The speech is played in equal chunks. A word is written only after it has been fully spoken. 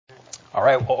All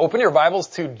right, well, open your Bibles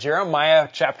to Jeremiah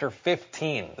chapter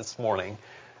 15 this morning.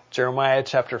 Jeremiah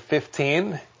chapter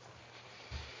 15.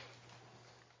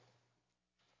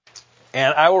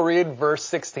 And I will read verse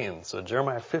 16. So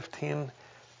Jeremiah 15:16.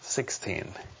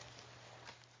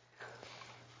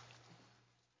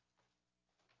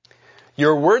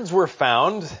 Your words were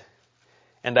found,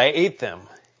 and I ate them,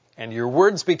 and your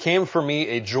words became for me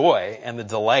a joy and the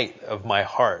delight of my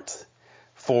heart.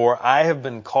 For I have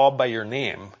been called by your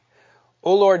name,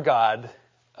 O Lord God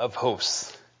of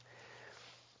hosts.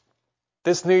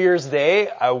 This New Year's Day,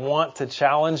 I want to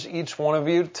challenge each one of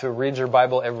you to read your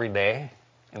Bible every day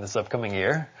in this upcoming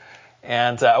year.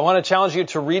 And I want to challenge you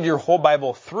to read your whole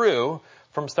Bible through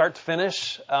from start to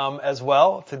finish as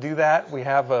well. To do that, we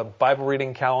have a Bible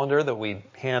reading calendar that we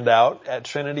hand out at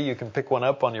Trinity. You can pick one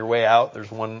up on your way out.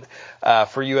 There's one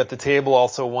for you at the table,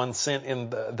 also one sent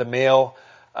in the mail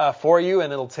for you,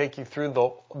 and it'll take you through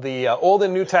the Old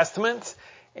and New Testament,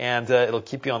 and it'll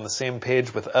keep you on the same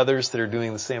page with others that are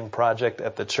doing the same project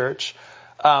at the church.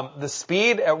 The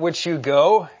speed at which you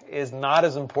go is not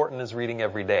as important as reading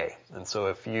every day. And so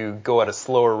if you go at a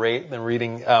slower rate than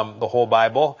reading the whole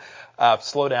Bible,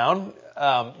 slow down.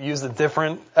 Use a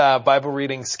different Bible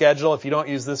reading schedule. If you don't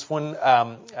use this one,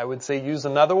 I would say use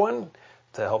another one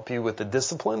to help you with the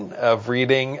discipline of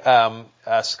reading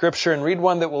Scripture, and read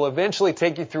one that will eventually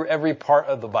take you through every part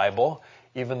of the Bible,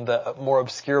 even the more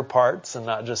obscure parts, and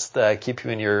not just keep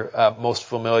you in your most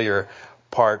familiar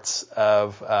parts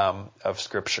of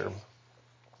Scripture.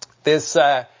 This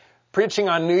preaching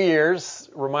on New Year's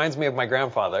reminds me of my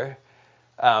grandfather,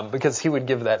 because he would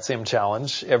give that same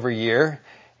challenge every year,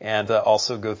 and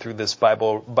also go through this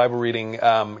Bible reading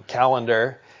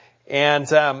calendar. And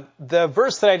the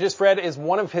verse that I just read is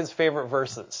one of his favorite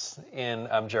verses in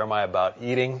Jeremiah about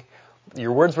eating.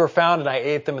 Your words were found, and I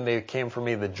ate them, and they came for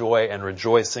me the joy and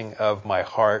rejoicing of my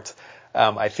heart.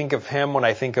 I think of him when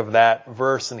I think of that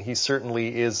verse, and he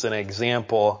certainly is an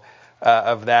example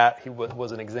of that. He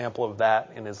was an example of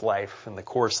that in his life, in the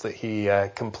course that he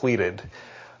completed.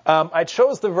 I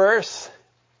chose the verse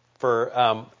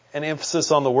for an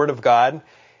emphasis on the Word of God.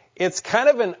 It's kind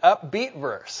of an upbeat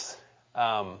verse.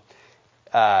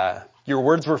 Your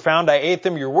words were found, I ate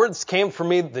them. Your words came for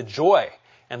me the joy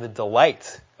and the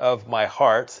delight of my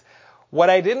heart. What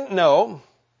I didn't know,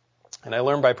 and I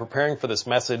learned by preparing for this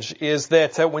message, is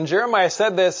that when Jeremiah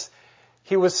said this,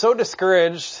 he was so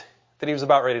discouraged that he was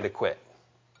about ready to quit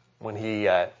when he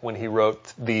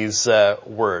wrote these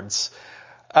words.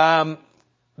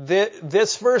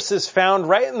 This verse is found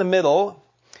right in the middle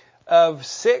of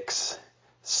 6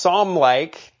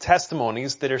 psalm-like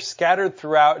testimonies that are scattered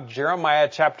throughout Jeremiah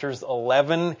chapters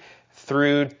 11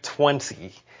 through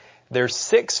 20. There's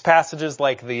 6 passages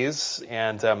like these,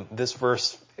 and this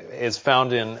verse is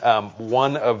found in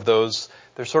one of those.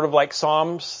 They're sort of like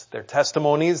psalms. They're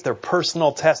testimonies. They're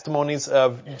personal testimonies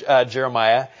of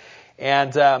Jeremiah.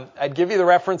 And I'd give you the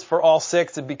reference for all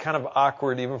 6. It'd be kind of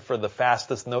awkward even for the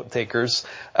fastest note takers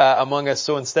among us.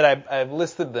 So instead, I've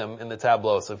listed them in the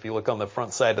tableau. So if you look on the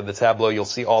front side of the tableau, you'll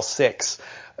see all 6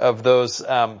 of those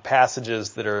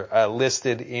passages that are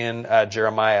listed in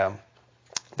Jeremiah.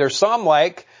 They're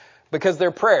psalm-like because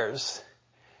they're prayers.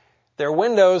 They're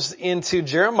windows into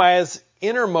Jeremiah's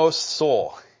innermost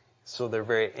soul. So they're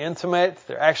very intimate.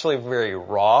 They're actually very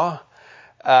raw.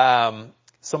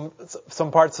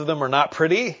 Some parts of them are not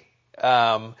pretty,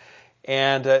 and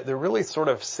they're really sort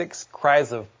of 6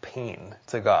 cries of pain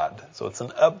to God. So it's an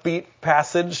upbeat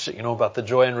passage, about the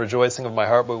joy and rejoicing of my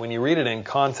heart, but when you read it in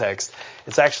context,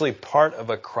 it's actually part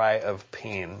of a cry of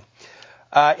pain.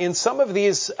 In some of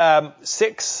these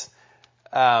 6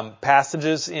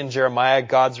 passages in Jeremiah,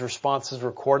 God's response is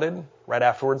recorded right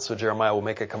afterwards, so Jeremiah will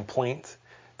make a complaint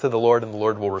to the Lord, and the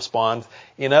Lord will respond.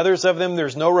 In others of them,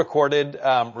 there's no recorded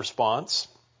response.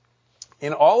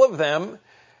 In all of them,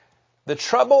 the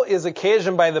trouble is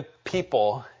occasioned by the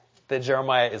people that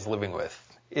Jeremiah is living with.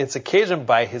 It's occasioned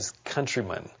by his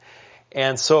countrymen.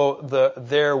 And so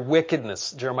their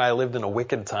wickedness, Jeremiah lived in a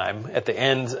wicked time at the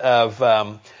end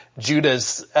of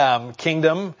Judah's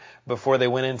kingdom before they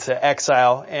went into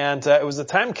exile. And it was a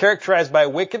time characterized by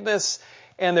wickedness,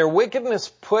 and their wickedness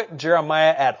put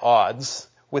Jeremiah at odds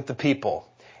with the people,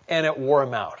 and it wore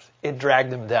him out. It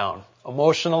dragged him down.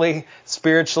 Emotionally,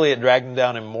 spiritually, it dragged him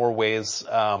down in more ways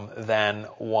than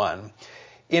one.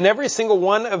 In every single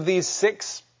one of these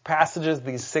 6 passages,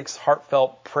 these 6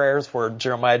 heartfelt prayers where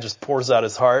Jeremiah just pours out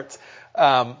his heart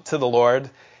to the Lord,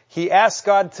 he asks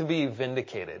God to be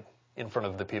vindicated in front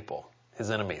of the people, his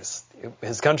enemies,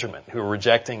 his countrymen who are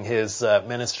rejecting his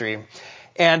ministry.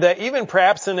 And even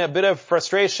perhaps in a bit of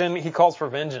frustration, he calls for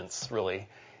vengeance, really.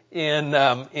 in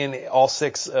all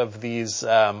 6 of these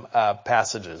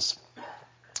passages?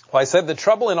 Well, I said the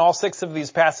trouble in all 6 of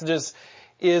these passages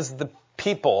is the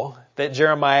people that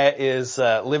Jeremiah is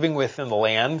living with in the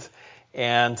land,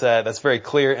 and that's very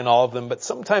clear in all of them. But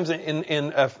sometimes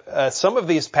in some of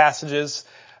these passages,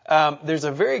 there's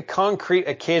a very concrete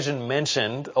occasion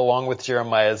mentioned along with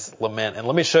Jeremiah's lament. And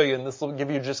let me show you, and this will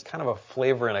give you just kind of a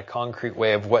flavor in a concrete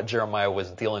way of what Jeremiah was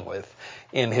dealing with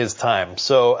in his time.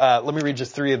 So let me read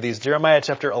just 3 of these. Jeremiah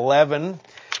chapter 11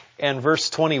 and verse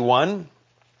 21.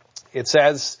 It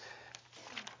says,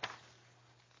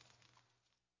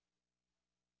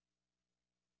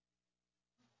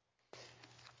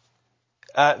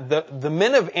 the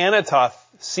men of Anatoth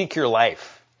seek your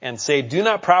life and say, do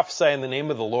not prophesy in the name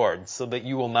of the Lord so that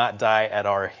you will not die at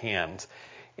our hand.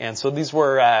 And so these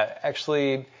were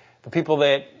actually the people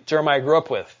that Jeremiah grew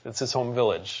up with. It's his home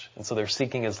village. And so they're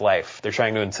seeking his life. They're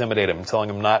trying to intimidate him, telling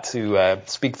him not to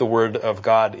speak the word of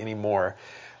God anymore.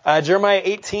 Jeremiah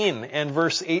 18 and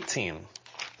verse 18.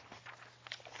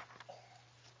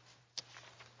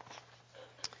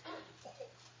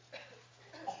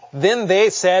 Then they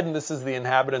said, and this is the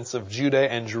inhabitants of Judah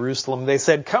and Jerusalem, they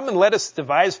said, come and let us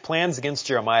devise plans against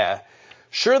Jeremiah.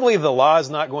 Surely the law is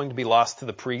not going to be lost to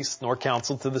the priest, nor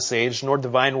counsel to the sage, nor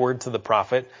divine word to the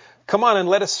prophet. Come on and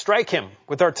let us strike him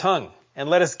with our tongue, and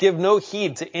let us give no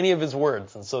heed to any of his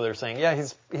words. And so they're saying, yeah,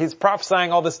 he's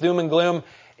prophesying all this doom and gloom.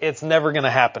 It's never going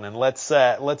to happen. And let's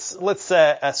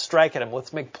strike at him.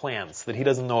 Let's make plans that he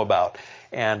doesn't know about,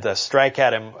 and strike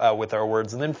at him with our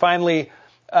words. And then finally,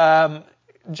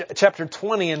 chapter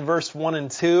 20 and verse 1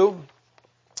 and 2,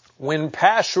 when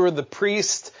Pashur the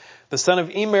priest, the son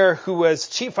of Emer, who was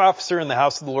chief officer in the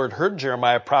house of the Lord, heard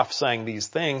Jeremiah prophesying these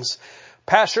things,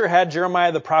 Pashur had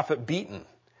Jeremiah the prophet beaten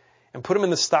and put him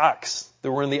in the stocks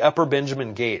that were in the upper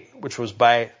Benjamin gate, which was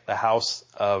by the house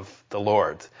of the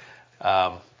Lord.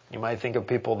 You might think of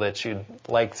people that you'd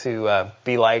like to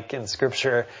be like in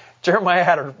Scripture. Jeremiah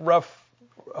had a rough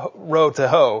row to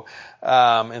hoe.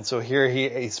 And so here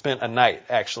he spent a night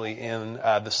actually in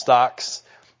the stocks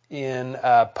in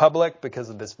public because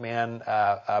of this man,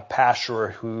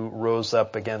 Pashur, who rose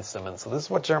up against him. And so this is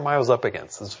what Jeremiah was up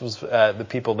against. This was the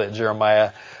people that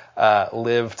Jeremiah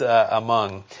lived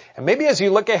among. And maybe as you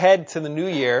look ahead to the new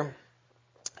year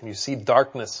and you see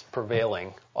darkness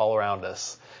prevailing all around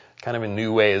us, kind of in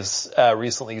new ways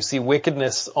recently, you see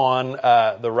wickedness on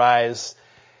the rise,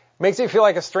 makes you feel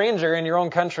like a stranger in your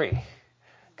own country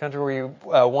where you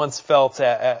once felt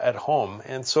at home.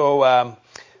 And so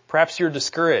perhaps you're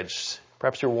discouraged.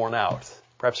 Perhaps you're worn out.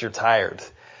 Perhaps you're tired.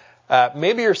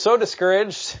 Maybe you're so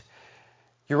discouraged,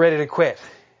 you're ready to quit.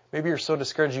 Maybe you're so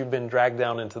discouraged you've been dragged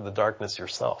down into the darkness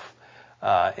yourself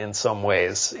in some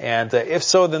ways. And if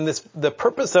so, then the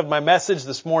purpose of my message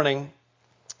this morning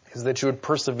is that you would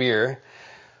persevere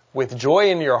with joy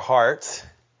in your heart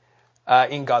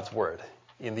in God's Word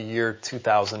in the year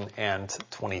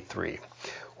 2023.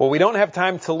 Well, we don't have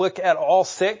time to look at all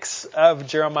 6 of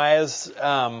Jeremiah's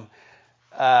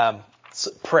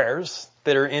prayers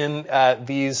that are in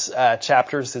these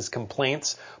chapters, his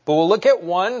complaints. But we'll look at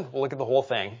one. We'll look at the whole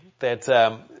thing. That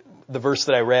the verse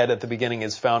that I read at the beginning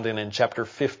is found in chapter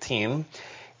 15.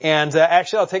 And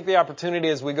actually, I'll take the opportunity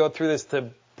as we go through this to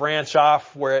branch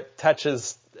off where it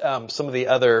touches some of the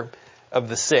other of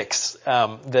the 6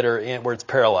 that are in where it's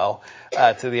parallel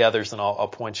to the others, and I'll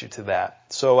point you to that.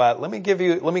 So let me give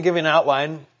you an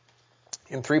outline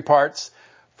in 3 parts.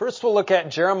 First, we'll look at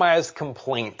Jeremiah's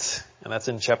complaint, and that's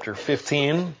in chapter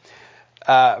 15,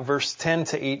 verse 10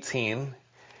 to 18.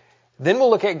 Then we'll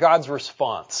look at God's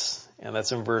response, and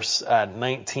that's in verse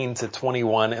 19 to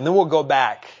 21. And then we'll go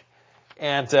back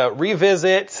and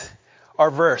revisit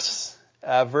our verse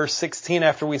 16,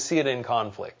 after we see it in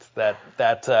conflict,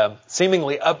 that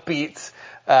seemingly upbeat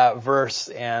verse,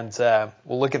 and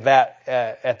we'll look at that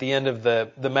at the end of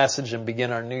the message and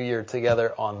begin our new year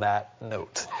together on that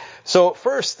note. So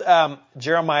first,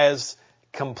 Jeremiah's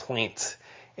complaint.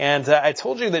 And I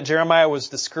told you that Jeremiah was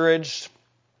discouraged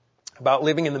about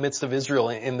living in the midst of Israel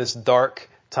in this dark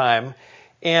time.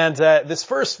 And this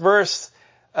first verse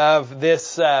of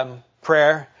this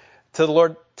prayer to the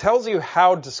Lord tells you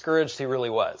how discouraged he really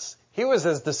was. He was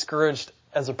as discouraged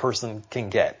as a person can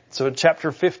get. So in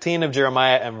chapter 15 of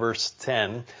Jeremiah and verse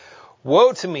 10,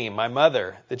 woe to me, my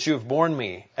mother, that you have borne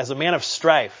me as a man of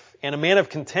strife and a man of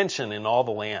contention in all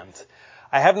the land.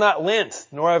 I have not lent,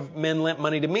 nor have men lent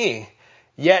money to me,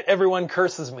 yet everyone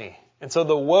curses me. And so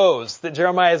the woes that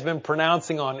Jeremiah has been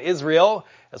pronouncing on Israel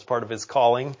as part of his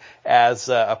calling as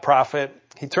a prophet,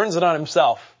 he turns it on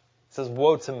himself. He says,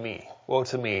 woe to me, woe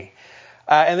to me.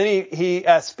 And then he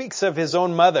speaks of his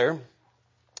own mother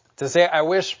to say, I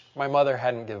wish my mother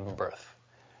hadn't given birth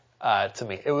to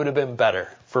me. It would have been better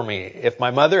for me. If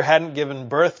my mother hadn't given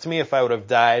birth to me, if I would have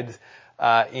died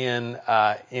in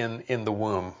the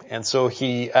womb. And so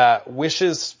he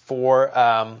wishes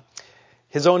for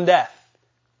his own death.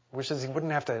 Wishes he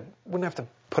wouldn't have to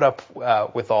put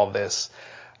up with all this.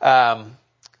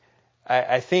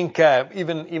 I think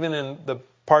even in the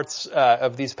parts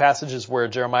of these passages where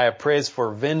Jeremiah prays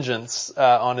for vengeance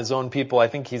on his own people, I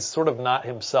think he's sort of not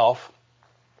himself.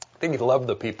 I think he loved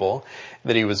the people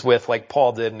that he was with, like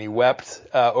Paul did, and he wept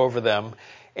over them.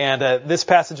 And this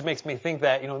passage makes me think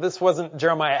that, this wasn't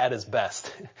Jeremiah at his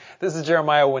best. This is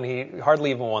Jeremiah when he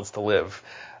hardly even wants to live.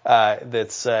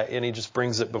 And he just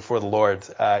brings it before the Lord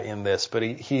in this. But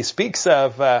he speaks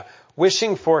of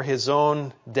wishing for his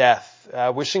own death,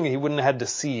 wishing he wouldn't have had to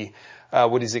see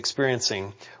what he's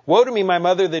experiencing. Woe to me, my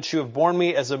mother, that you have borne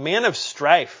me as a man of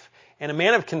strife and a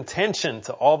man of contention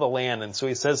to all the land. And so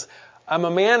he says, I'm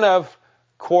a man of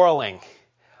quarreling.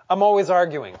 I'm always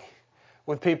arguing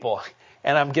with people.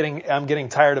 And I'm getting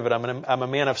tired of it. I'm a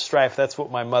man of strife. That's what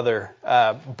my mother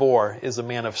bore, is a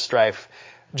man of strife.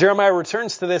 Jeremiah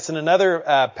returns to this in another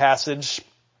passage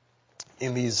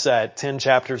in these 10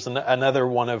 chapters, another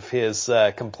one of his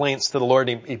complaints to the Lord.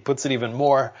 He puts it even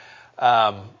more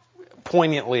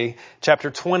poignantly. Chapter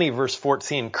 20, verse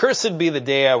 14. Cursed be the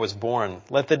day I was born.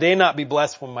 Let the day not be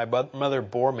blessed when my mother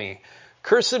bore me.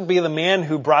 Cursed be the man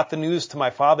who brought the news to my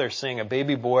father, saying, a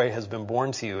baby boy has been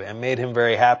born to you, and made him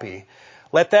very happy.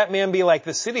 Let that man be like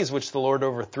the cities which the Lord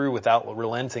overthrew without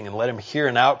relenting, and let him hear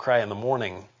an outcry in the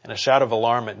morning and a shout of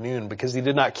alarm at noon, because he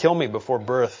did not kill me before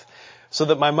birth, so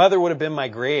that my mother would have been my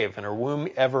grave and her womb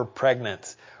ever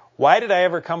pregnant. Why did I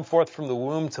ever come forth from the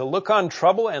womb to look on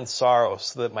trouble and sorrow,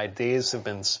 so that my days have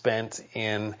been spent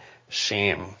in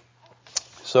shame?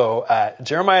 So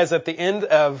Jeremiah is at the end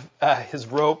of his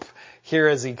rope here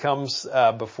as he comes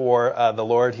before the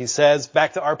Lord. He says,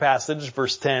 back to our passage,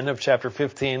 verse 10 of chapter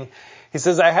 15, he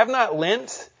says, I have not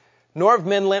lent, nor have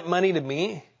men lent money to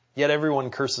me, yet everyone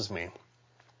curses me.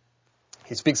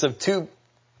 He speaks of two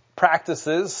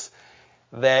practices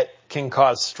that can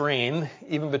cause strain,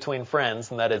 even between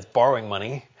friends, and that is borrowing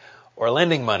money or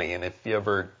lending money. And if you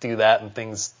ever do that and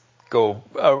things go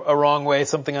a wrong way,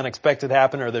 something unexpected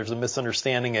happened, or there's a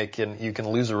misunderstanding, you can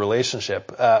lose a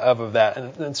relationship of that.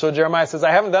 And so Jeremiah says,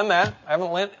 I haven't done that. I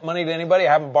haven't lent money to anybody.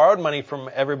 I haven't borrowed money from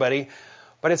everybody.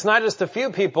 But it's not just a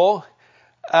few people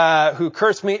who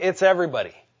curse me. It's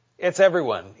everybody. It's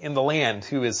everyone in the land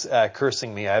who is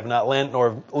cursing me. I have not lent,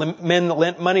 nor men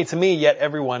lent money to me, yet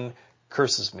everyone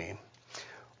curses me.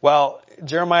 Well,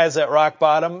 Jeremiah is at rock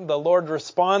bottom. The Lord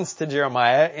responds to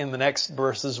Jeremiah in the next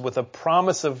verses with a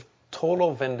promise of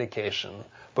total vindication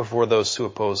before those who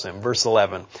oppose him. Verse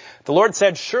 11. The Lord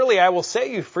said, surely I will set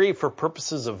you free for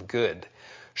purposes of good.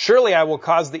 Surely I will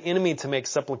cause the enemy to make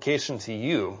supplication to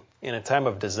you in a time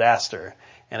of disaster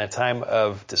and a time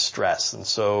of distress. And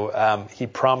so he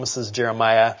promises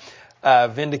Jeremiah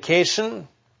vindication,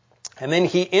 and then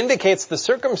he indicates the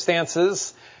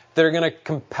circumstances that are going to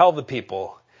compel the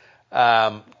people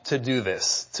to do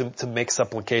this, to make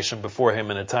supplication before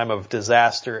him in a time of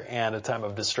disaster and a time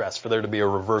of distress, for there to be a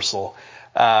reversal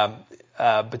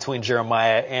between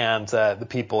Jeremiah and the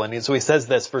people. And so he says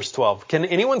this, verse 12, can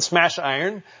anyone smash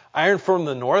iron from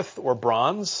the north, or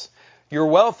bronze? Your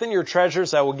wealth and your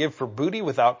treasures I will give for booty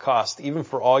without cost, even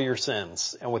for all your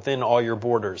sins and within all your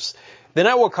borders. Then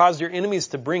I will cause your enemies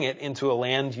to bring it into a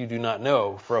land you do not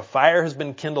know, for a fire has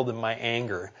been kindled in my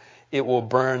anger. It will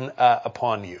burn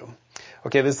upon you.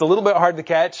 Okay, this is a little bit hard to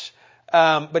catch,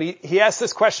 but he asks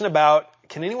this question about,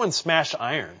 can anyone smash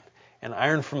iron? And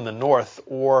iron from the north,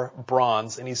 or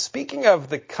bronze? And he's speaking of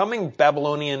the coming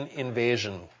Babylonian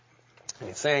invasion. And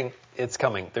he's saying, it's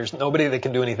coming. There's nobody that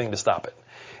can do anything to stop it.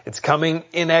 It's coming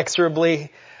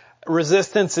inexorably.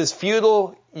 Resistance is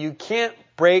futile. You can't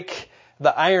break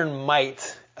the iron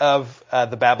might of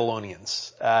the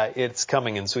Babylonians. It's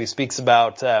coming. And so he speaks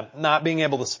about not being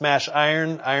able to smash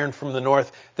iron from the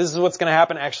north. This is what's going to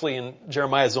happen actually in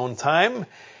Jeremiah's own time.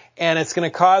 And it's going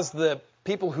to cause the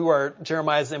people who are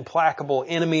Jeremiah's implacable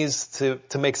enemies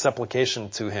to make supplication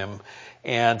to him,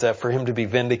 and for him to be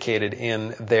vindicated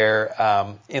in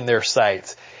their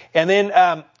sight. And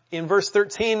then in verse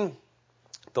 13,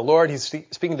 the Lord, he's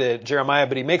speaking to Jeremiah,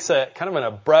 but he makes a kind of an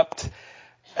abrupt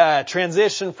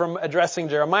transition from addressing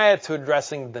Jeremiah to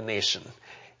addressing the nation.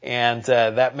 And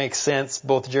that makes sense.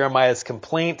 Both Jeremiah's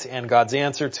complaint and God's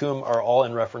answer to him are all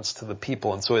in reference to the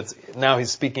people. And so now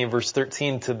he's speaking in verse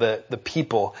 13 to the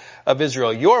people of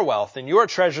Israel. Your wealth and your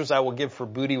treasures I will give for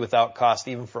booty without cost,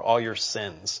 even for all your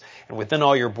sins and within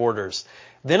all your borders.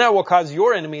 Then I will cause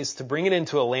your enemies to bring it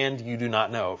into a land you do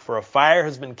not know. For a fire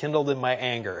has been kindled in my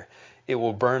anger. It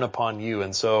will burn upon you.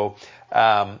 And so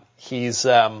he's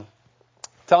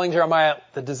telling Jeremiah,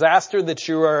 the disaster that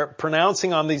you are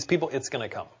pronouncing on these people, it's going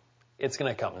to come. It's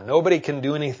going to come. Nobody can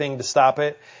do anything to stop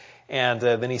it. And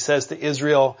then he says to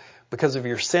Israel, because of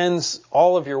your sins,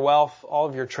 all of your wealth, all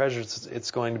of your treasures,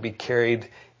 it's going to be carried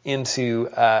into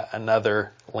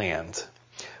another land.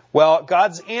 Well,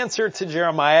 God's answer to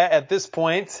Jeremiah at this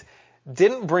point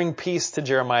didn't bring peace to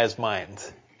Jeremiah's mind.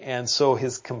 And so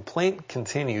his complaint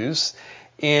continues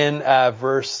in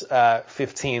verse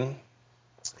 15.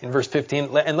 In verse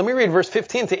 15, and let me read verse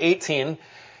 15 to 18.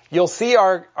 You'll see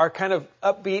our kind of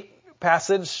upbeat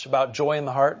passage about joy in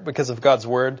the heart because of God's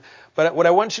word. But what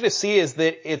I want you to see is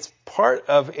that it's part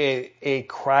of a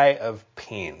cry of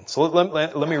pain. So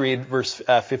let me read verse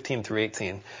 15 through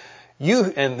 18.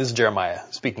 You, and this is Jeremiah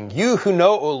speaking, you who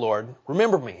know, O Lord,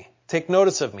 remember me, take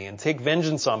notice of me, and take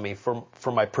vengeance on me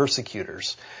for my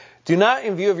persecutors. Do not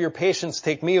in view of your patience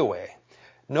take me away.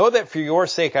 Know that for your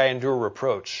sake I endure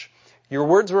reproach. Your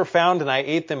words were found and I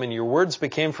ate them, and your words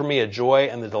became for me a joy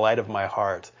and the delight of my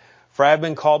heart. For I have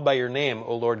been called by your name,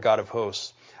 O Lord God of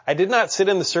hosts. I did not sit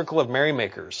in the circle of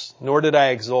merrymakers, nor did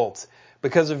I exult.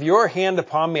 Because of your hand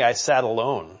upon me I sat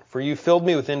alone, for you filled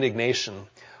me with indignation.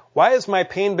 Why has my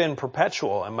pain been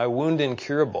perpetual and my wound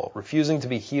incurable, refusing to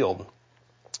be healed?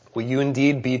 Will you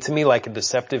indeed be to me like a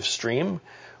deceptive stream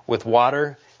with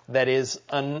water that is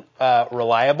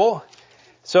unreliable?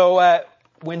 So,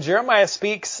 when Jeremiah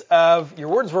speaks of, your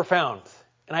words were found,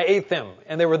 and I ate them,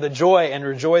 and they were the joy and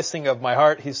rejoicing of my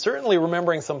heart, he's certainly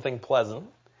remembering something pleasant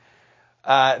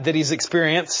that he's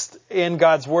experienced in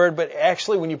God's word, but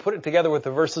actually when you put it together with the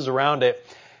verses around it,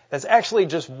 that's actually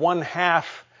just one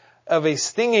half of a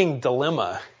stinging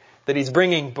dilemma that he's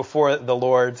bringing before the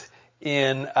Lord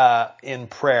in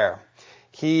prayer.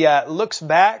 He looks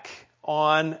back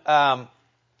on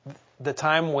the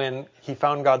time when he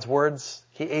found God's words,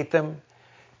 he ate them.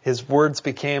 His words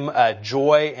became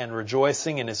joy and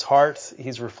rejoicing in his heart.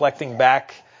 He's reflecting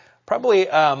back probably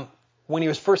when he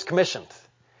was first commissioned.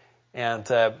 And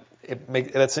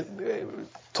that's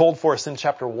told for us in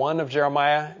chapter 1 of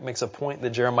Jeremiah. It makes a point that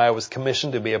Jeremiah was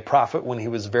commissioned to be a prophet when he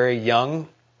was very young.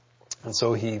 And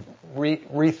so he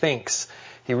rethinks,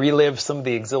 he relives some of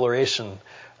the exhilaration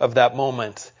of that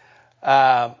moment.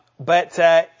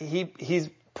 But he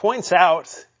points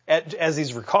out, as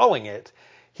he's recalling it,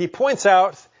 he points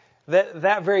out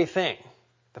that very thing,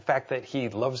 the fact that he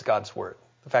loves God's word,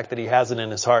 the fact that he has it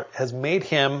in his heart, has made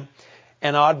him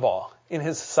an oddball in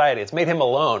his society. It's made him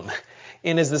alone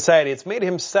in his society. It's made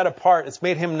him set apart. It's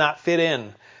made him not fit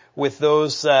in with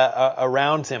those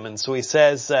around him. And so he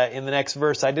says in the next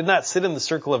verse, I did not sit in the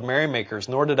circle of merrymakers,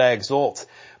 nor did I exult.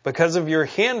 Because of your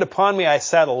hand upon me, I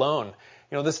sat alone.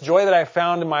 You know, this joy that I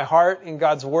found in my heart in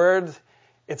God's word,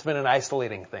 it's been an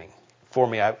isolating thing for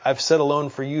me. I've sat alone,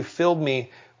 for you filled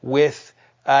me with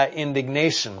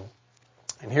indignation.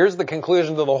 And here's the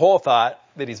conclusion to the whole thought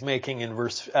that he's making in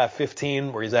verse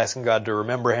 15, where he's asking God to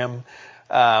remember him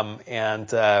and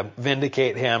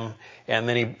vindicate him. And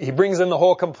then he brings in the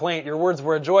whole complaint. Your words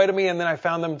were a joy to me, and then I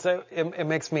found them it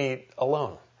makes me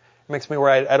alone. It makes me where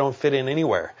I don't fit in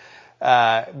anywhere.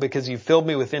 Because you filled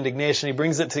me with indignation. He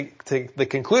brings it to the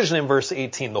conclusion in verse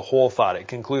 18, the whole thought. It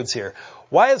concludes here.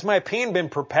 Why has my pain been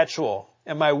perpetual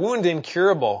and my wound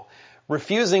incurable,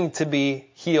 refusing to be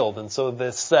healed? And so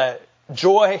this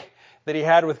joy that he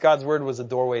had with God's word was a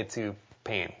doorway to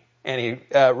pain. And he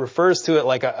refers to it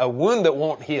like a wound that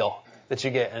won't heal that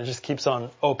you get, and it just keeps on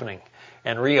opening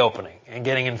and reopening and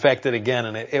getting infected again,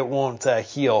 and it won't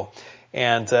heal.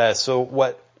 And so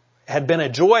what had been a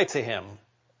joy to him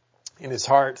in his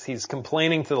heart, he's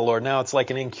complaining to the Lord. Now it's like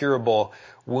an incurable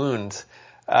wound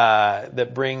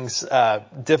that brings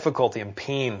difficulty and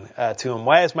pain to him.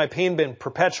 Why has my pain been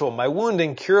perpetual, my wound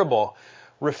incurable,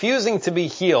 refusing to be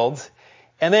healed?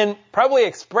 And then probably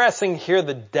expressing here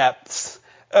the depths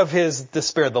of his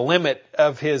despair, the limit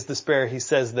of his despair, he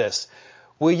says this,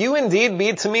 will you indeed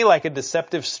be to me like a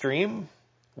deceptive stream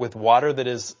with water that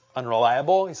is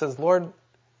unreliable? He says, Lord,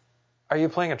 are you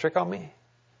playing a trick on me?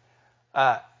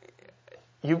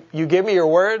 You gave me your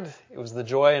word. It was the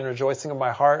joy and rejoicing of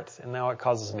my heart, and now it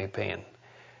causes me pain.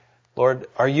 Lord,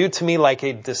 are you to me like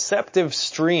a deceptive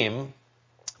stream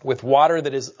with water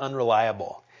that is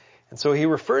unreliable? And so he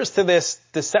refers to this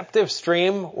deceptive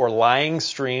stream or lying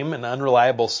stream, an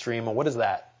unreliable stream. And what is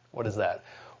that? What is that?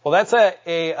 Well, that's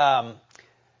a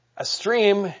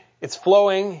stream. It's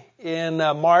flowing in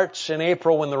March and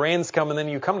April when the rains come, and then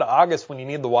you come to August when you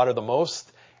need the water the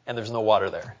most, and there's no water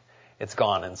there. It's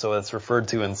gone. And so it's referred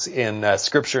to in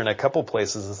Scripture in a couple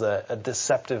places as a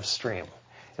deceptive stream.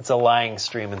 It's a lying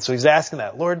stream. And so he's asking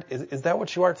that, Lord, is that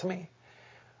what you are to me?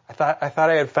 I thought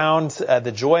I had found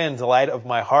the joy and delight of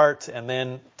my heart, and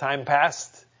then time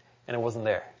passed, and it wasn't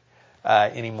there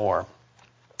anymore.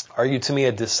 Are you to me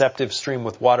a deceptive stream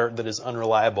with water that is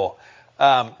unreliable?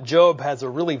 Job has a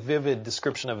really vivid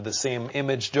description of the same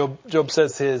image. Job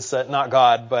says his, not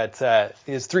God, but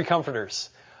his 3 comforters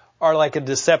are like a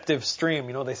deceptive stream.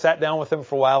 You know, they sat down with him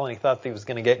for a while and he thought that he was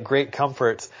going to get great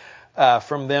comfort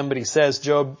from them. But he says,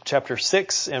 Job chapter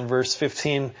 6 and verse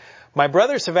 15, my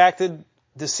brothers have acted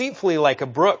deceitfully like a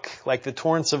brook, like the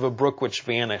torrents of a brook which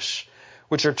vanish,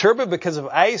 which are turbid because of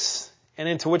ice and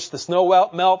into which the snow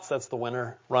melts. That's the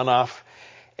winter runoff.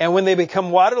 And when they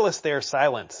become waterless, they are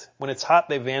silent. When it's hot,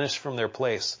 they vanish from their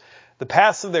place. The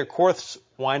paths of their course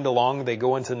wind along. They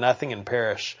go into nothing and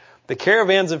perish. The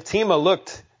caravans of Tema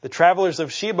looked. The travelers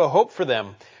of Sheba hoped for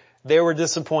them. They were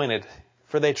disappointed,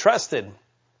 for they trusted.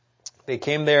 They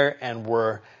came there and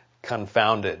were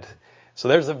confounded. So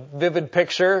there's a vivid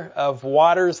picture of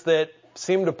waters that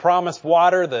seem to promise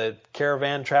water. The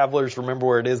caravan travelers, remember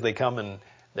where it is, they come and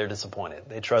they're disappointed.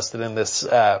 They trusted in this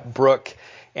brook,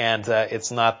 and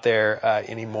it's not there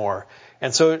anymore.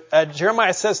 And so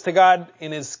Jeremiah says to God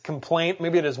in his complaint,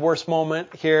 maybe at his worst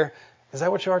moment here, is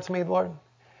that what you are to me, Lord?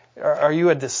 Are you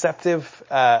a deceptive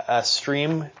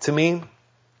stream to me?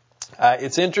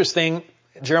 It's interesting.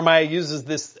 Jeremiah uses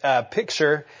this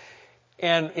picture,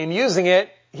 and in using it,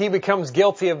 he becomes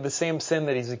guilty of the same sin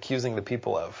that he's accusing the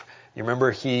people of. You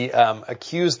remember he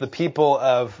accused the people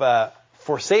of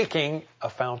forsaking a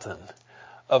fountain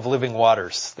of living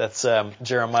waters. That's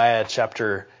Jeremiah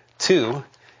chapter 2.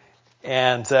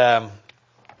 And let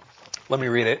me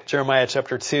read it. Jeremiah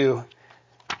chapter 2.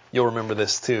 You'll remember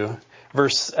this too.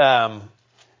 Verse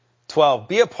 12.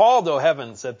 Be appalled, O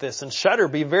heavens, at this, and shudder,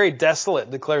 be very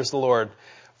desolate, declares the Lord.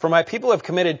 For my people have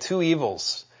committed 2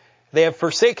 evils. They have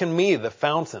forsaken me, the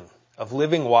fountain of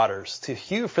living waters, to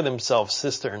hew for themselves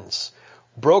cisterns,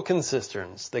 broken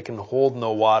cisterns that can hold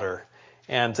no water.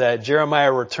 And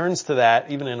Jeremiah returns to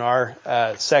that, even in our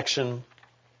section,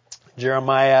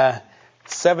 Jeremiah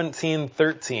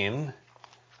 17:13.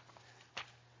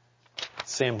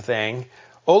 Same thing.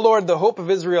 O Lord, the hope of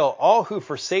Israel, all who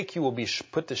forsake you will be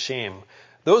put to shame.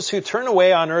 Those who turn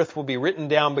away on earth will be written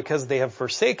down because they have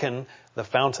forsaken the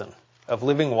fountain of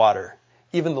living water,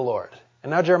 even the Lord. And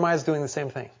now Jeremiah is doing the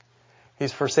same thing.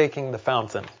 He's forsaking the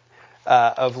fountain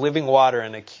of living water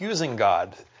and accusing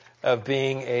God of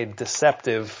being a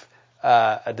deceptive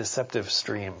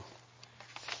stream.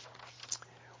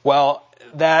 Well,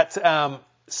 that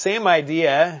same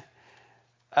idea,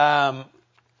 that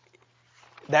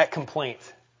complaint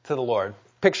to the Lord,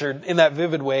 pictured in that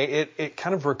vivid way, it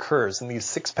kind of recurs in these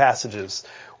 6 passages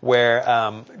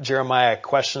where Jeremiah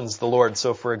questions the Lord.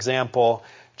 So, for example,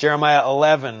 Jeremiah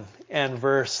 11 and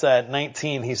verse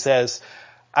 19, he says,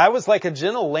 I was like a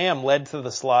gentle lamb led to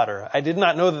the slaughter. I did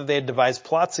not know that they had devised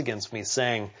plots against me,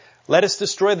 saying, let us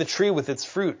destroy the tree with its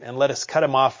fruit, and let us cut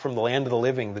him off from the land of the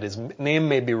living, that his name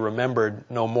may be remembered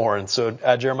no more. And so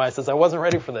Jeremiah says, I wasn't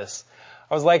ready for this.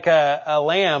 I was like a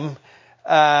lamb,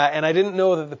 and I didn't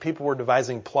know that the people were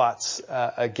devising plots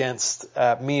against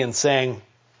me and saying,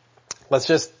 let's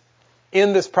just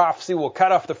end this prophecy. We'll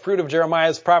cut off the fruit of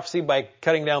Jeremiah's prophecy by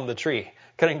cutting down the tree,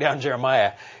 cutting down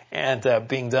Jeremiah, and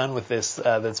being done with this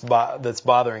that's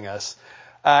bothering us.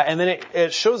 And then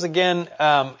it shows again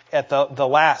at the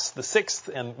last, the 6th,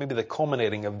 and maybe the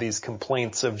culminating of these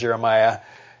complaints of Jeremiah,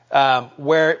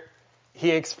 where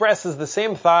he expresses the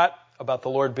same thought about the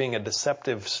Lord being a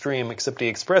deceptive stream, except he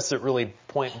expressed it really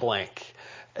point blank.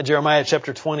 Jeremiah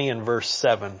chapter 20 and verse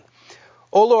 7.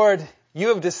 O Lord, you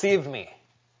have deceived me,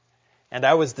 and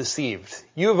I was deceived.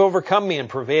 You have overcome me and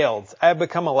prevailed. I have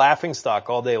become a laughingstock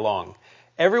all day long.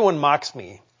 Everyone mocks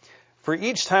me. For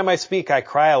each time I speak, I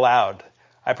cry aloud.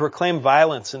 I proclaim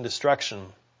violence and destruction.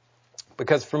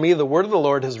 Because for me, the word of the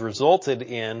Lord has resulted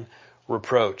in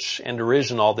reproach and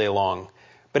derision all day long.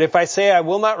 But if I say I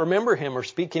will not remember him or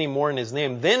speak any more in his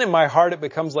name, then in my heart it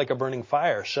becomes like a burning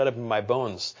fire shut up in my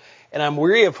bones. And I'm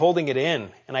weary of holding it in,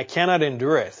 and I cannot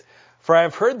endure it. For I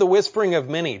have heard the whispering of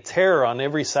many, terror on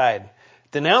every side.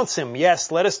 Denounce him, yes,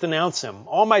 let us denounce him.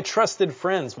 All my trusted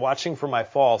friends watching for my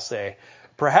fall say,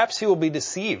 perhaps he will be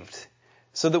deceived,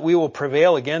 so that we will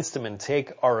prevail against him and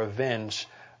take our revenge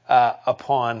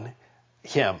upon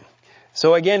him.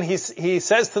 So again, he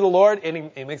says to the Lord,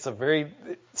 and he makes a very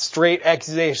straight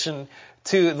accusation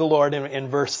to the Lord in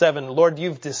verse 7, Lord,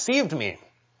 you've deceived me,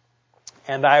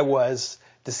 and I was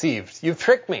deceived. You've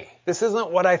tricked me. This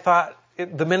isn't what I thought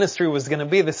the ministry was going to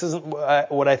be. This isn't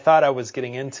what I thought I was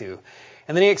getting into.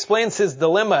 And then he explains his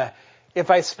dilemma. If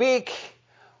I speak,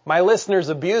 my listeners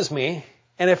abuse me,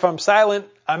 and if I'm silent,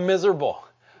 I'm miserable.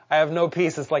 I have no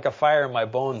peace. It's like a fire in my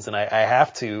bones, and I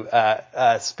have to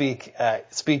speak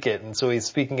it. And so he's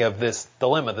speaking of this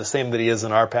dilemma, the same that he is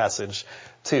in our passage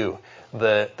too.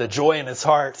 The joy in his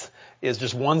heart is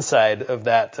just one side of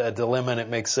that dilemma, and it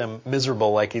makes him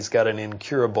miserable, like he's got an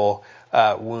incurable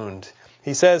wound.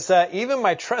 He says, even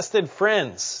my trusted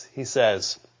friends, he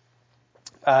says,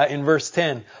 in verse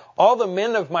 10, all the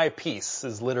men of my peace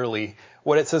is literally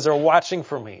what it says, are watching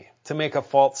for me to make a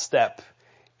false step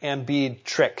and be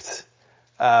tricked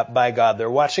by God. They're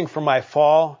watching for my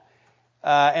fall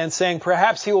and saying,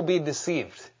 perhaps he will be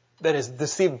deceived. That is,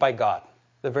 deceived by God.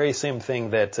 The very same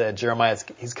thing that Jeremiah,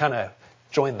 he's kind of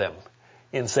joined them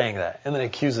in saying that, and then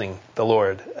accusing the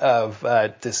Lord of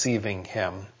deceiving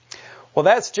him. Well,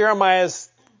 that's Jeremiah's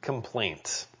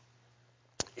complaint.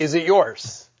 Is it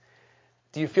yours?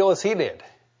 Do you feel as he did? Do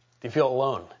you feel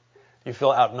alone? Do you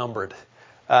feel outnumbered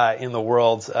in the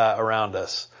world around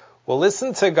us? Well,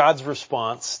 listen to God's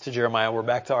response to Jeremiah. We're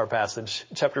back to our passage,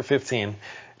 chapter 15.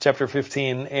 Chapter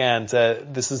 15, and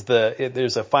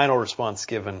there's a final response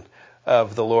given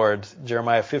of the Lord.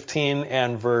 Jeremiah 15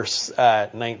 and verse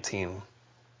 19.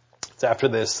 It's after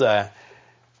this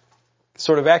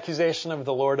sort of accusation of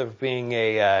the Lord of being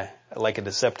like a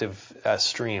deceptive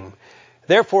stream.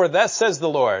 Therefore, thus says the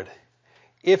Lord,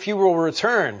 if you will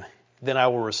return, then I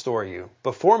will restore you.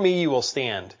 Before me you will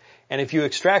stand. And if you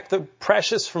extract the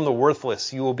precious from the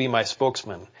worthless, you will be my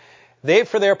spokesman. They,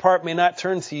 for their part, may not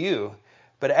turn to you,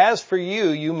 but as for you,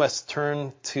 you must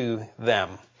turn to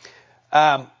them.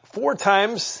 4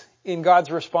 times in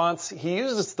God's response, he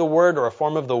uses the word, or a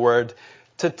form of the word,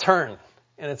 to turn.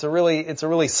 And it's a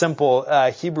really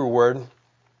simple Hebrew word,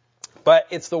 but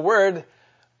it's the word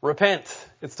repent.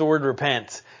 It's the word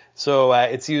repent. So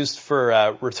it's used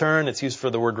for return. It's used for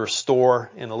the word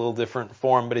restore in a little different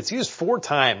form, but it's used 4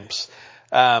 times.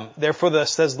 Therefore,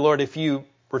 thus says the Lord, if you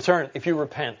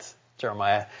repent,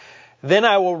 Jeremiah, then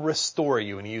I will restore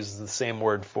you. And he uses the same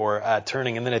word for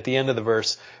turning. And then at the end of the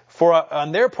verse, for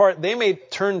on their part, they may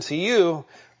turn to you,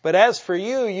 but as for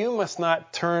you, you must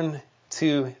not turn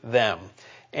to them.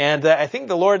 And I think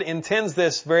the Lord intends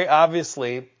this very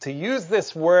obviously to use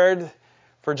this word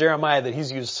for Jeremiah that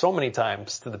he's used so many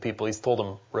times to the people. He's told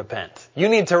them, repent. You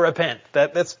need to repent.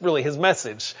 That's really his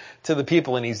message to the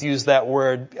people. And he's used that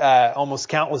word almost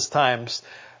countless times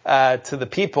to the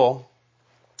people.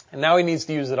 And now he needs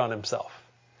to use it on himself.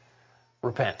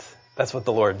 Repent. That's what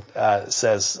the Lord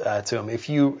says to him. If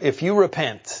you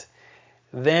repent,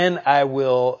 then I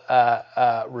will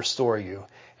restore you.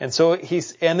 And so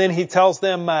then he tells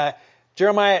them,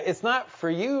 Jeremiah, it's not for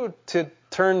you to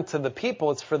turn to the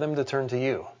people, it's for them to turn to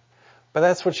you. But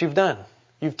that's what you've done.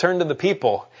 You've turned to the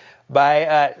people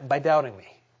by doubting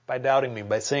me,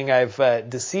 by saying I've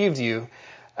deceived you.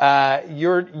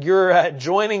 You're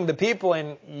joining the people,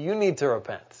 and you need to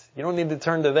repent. You don't need to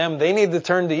turn to them; they need to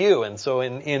turn to you. And so,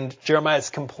 in Jeremiah's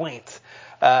complaint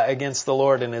against the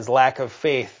Lord and his lack of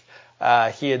faith,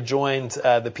 he had joined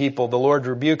the people. The Lord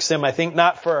rebukes him, I think,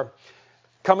 not for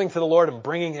coming to the Lord and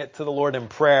bringing it to the Lord in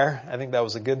prayer. I think that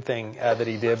was a good thing that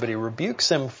he did, but he rebukes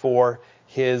him for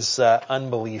his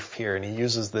unbelief here, and he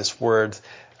uses this word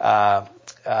to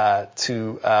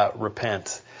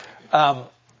repent.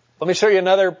 Let me show you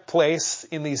another place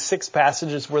in these 6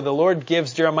 passages where the Lord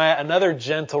gives Jeremiah another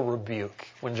gentle rebuke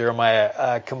when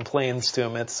Jeremiah complains to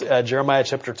him. It's Jeremiah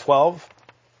chapter 12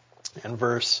 and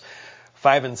verse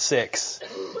 5 and 6.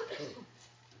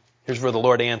 Here's where the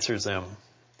Lord answers him.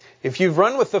 If you've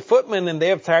run with the footmen and they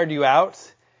have tired you out,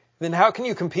 then how can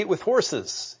you compete with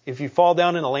horses? If you fall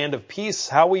down in a land of peace,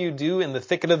 how will you do in the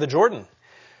thicket of the Jordan?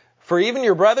 For even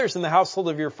your brothers in the household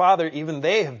of your father, even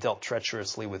they have dealt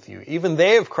treacherously with you. Even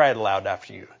they have cried aloud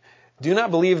after you. Do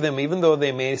not believe them, even though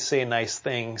they may say nice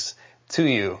things to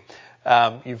you.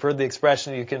 You've heard the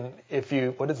expression, if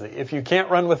you can't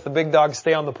run with the big dog,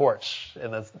 stay on the porch.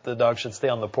 And the dog should stay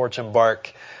on the porch and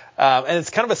bark. And it's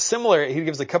kind of he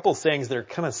gives a couple of sayings that are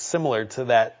kind of similar to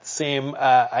that same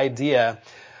idea.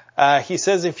 He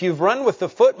says, if you've run with the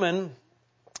footmen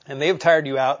and they've tired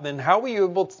you out, then how will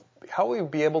you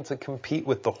be able to compete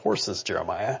with the horses,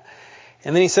 Jeremiah?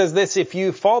 And then he says this, if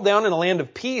you fall down in a land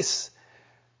of peace,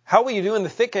 how will you do in the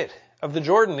thicket of the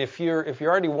Jordan? If you're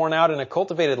already worn out in a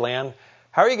cultivated land,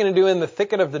 how are you going to do in the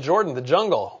thicket of the Jordan, the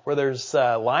jungle, where there's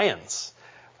lions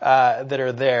that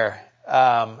are there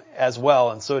as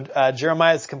well? And so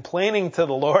Jeremiah is complaining to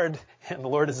the Lord And the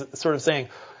Lord is sort of saying,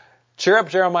 cheer up,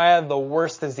 Jeremiah, the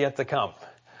worst is yet to come.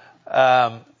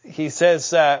 He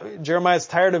says, Jeremiah's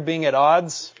tired of being at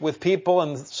odds with people,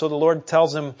 and so the Lord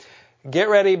tells him, get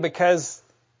ready, because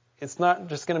it's not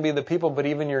just going to be the people, but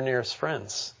even your nearest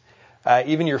friends.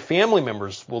 Even your family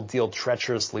members will deal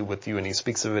treacherously with you, and he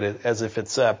speaks of it as if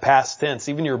it's past tense.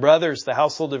 Even your brothers, the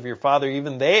household of your father,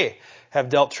 even they have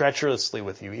dealt treacherously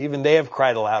with you. Even they have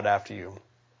cried aloud after you.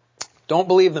 Don't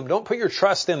believe them. Don't put your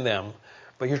trust in them,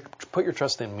 but put your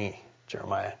trust in me,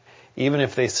 Jeremiah. Even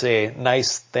if they say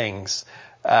nice things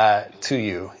to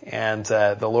you. And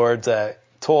the Lord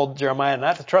told Jeremiah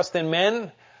not to trust in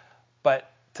men,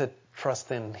 but to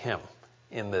trust in him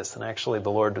in this. And actually the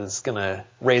Lord is going to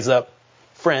raise up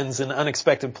friends in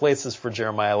unexpected places for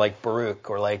Jeremiah, like Baruch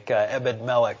or like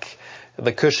Ebed-Melech,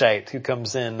 the Cushite, who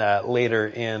comes in later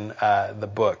in the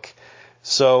book.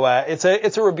 So it's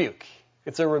a rebuke.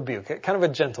 It's a rebuke, kind of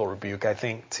a gentle rebuke, I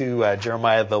think, to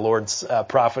Jeremiah, the Lord's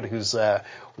prophet, who's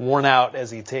worn out as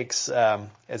he takes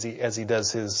as he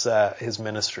does his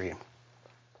ministry.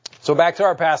 So back to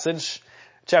our passage,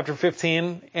 chapter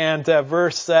 15 and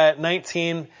verse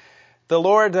 19. The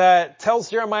Lord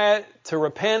tells Jeremiah to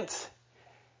repent,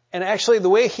 and actually the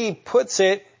way he puts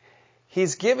it,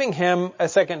 he's giving him a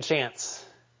second chance,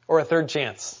 or a third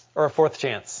chance, or a fourth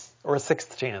chance, or a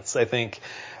sixth chance, I think.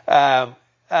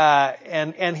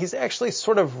 And he's actually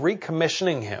sort of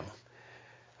recommissioning him,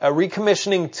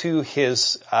 recommissioning to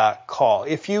his call.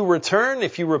 If you return,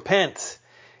 if you repent,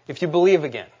 if you believe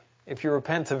again, if you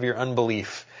repent of your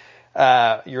unbelief,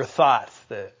 your thought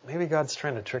that maybe God's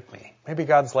trying to trick me. Maybe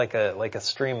God's like a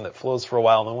stream that flows for a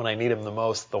while, and then when I need him the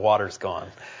most, the water's gone.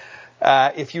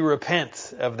 If you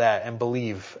repent of that and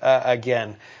believe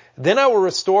again, then I will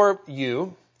restore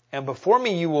you, and before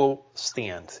me you will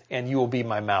stand, and you will be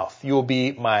my mouth. You will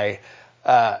be my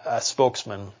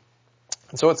spokesman.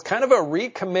 And so it's kind of a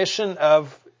recommission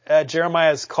of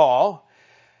Jeremiah's call.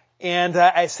 And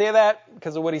I say that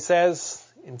because of what he says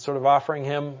in sort of offering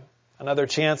him another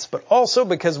chance, but also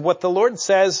because what the Lord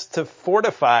says to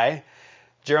fortify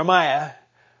Jeremiah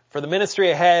for the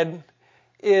ministry ahead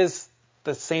is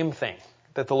the same thing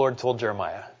that the Lord told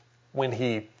Jeremiah when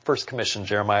he first commissioned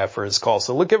Jeremiah for his call.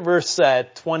 So look at verse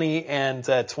 20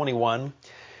 and 21.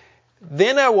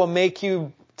 Then I will make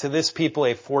you to this people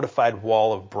a fortified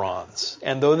wall of bronze,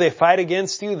 and though they fight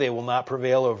against you, they will not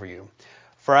prevail over you.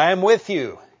 For I am with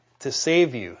you to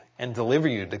save you and deliver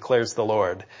you, declares the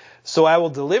Lord. So I will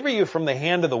deliver you from the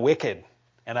hand of the wicked,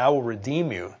 and I will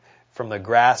redeem you from the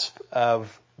grasp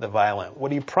of the violent.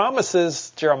 What he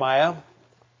promises Jeremiah,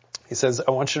 he says,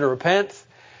 I want you to repent.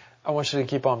 I want you to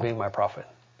keep on being my prophet.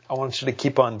 I want you to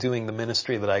keep on doing the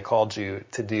ministry that I called you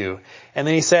to do. And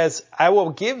then he says, I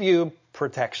will give you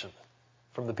protection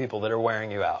from the people that are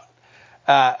wearing you out.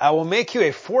 I will make you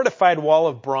a fortified wall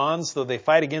of bronze, though they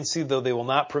fight against you, though they will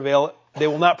not prevail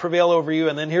over you.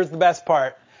 And then here's the best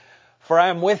part. For I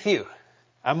am with you.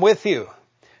 I'm with you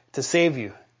to save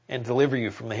you and deliver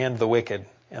you from the hand of the wicked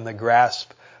and the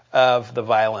grasp of the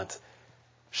violent.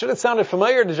 Should have sounded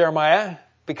familiar to Jeremiah,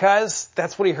 because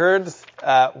that's what he heard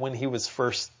when he was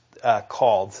first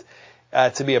called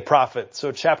to be a prophet.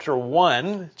 So chapter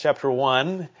 1,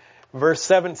 verse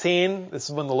 17, this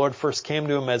is when the Lord first came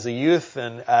to him as a youth,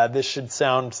 and this should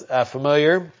sound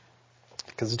familiar,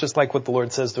 because it's just like what the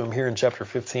Lord says to him here in chapter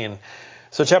 15.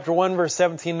 So chapter 1, verse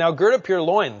 17, now gird up your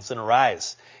loins and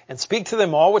arise, and speak to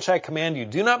them all which I command you.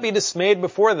 Do not be dismayed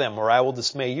before them, or I will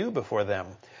dismay you before them.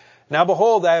 Now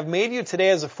behold, I have made you today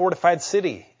as a fortified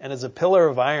city, and as a pillar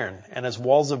of iron, and as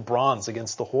walls of bronze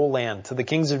against the whole land, to the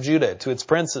kings of Judah, to its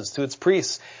princes, to its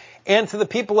priests, and to the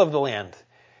people of the land.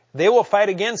 They will fight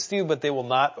against you, but they will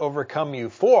not overcome you,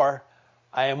 for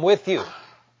I am with you.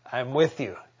 I am with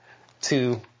you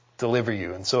to deliver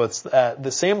you. And so it's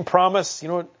the same promise. You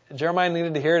know what? Jeremiah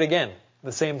needed to hear it again.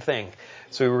 The same thing.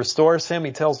 So he restores him.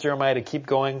 He tells Jeremiah to keep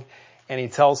going. And he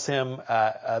tells him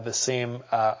the same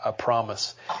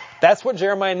promise. That's what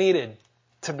Jeremiah needed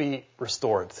to be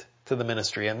restored to the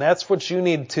ministry. And that's what you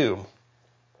need too.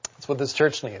 That's what this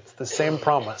church needs. The same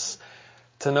promise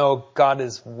to know God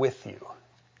is with you.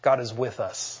 God is with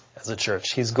us as a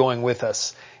church. He's going with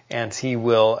us, and he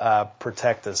will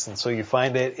protect us. And so you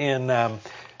find it in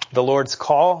the Lord's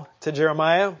call to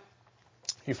Jeremiah.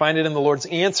 You find it in the Lord's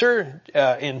answer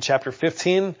in chapter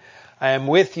 15. I am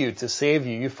with you to save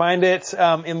you. You find it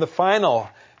in the final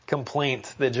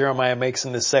complaint that Jeremiah makes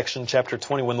in this section, chapter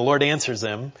 20, when the Lord answers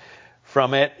him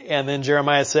from it. And then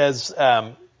Jeremiah says,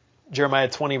 Jeremiah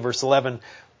 20, verse 11,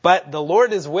 but the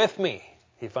Lord is with me.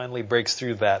 He finally breaks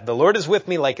through that. The Lord is with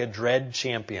me like a dread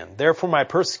champion. Therefore my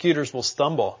persecutors will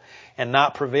stumble and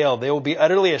not prevail. They will be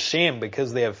utterly ashamed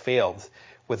because they have failed,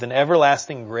 with an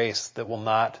everlasting grace that will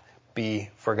not be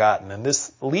forgotten. And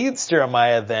this leads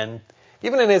Jeremiah then,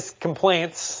 even in his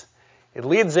complaints, it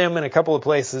leads him in a couple of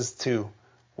places to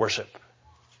worship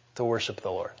the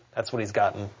Lord. That's what he's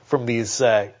gotten from these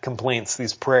complaints,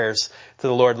 these prayers to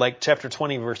the Lord. Like chapter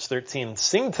 20, verse 13,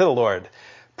 sing to the Lord,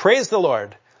 praise the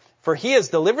Lord, for he has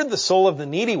delivered the soul of the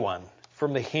needy one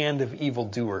from the hand of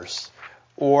evildoers.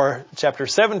 Or chapter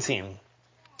 17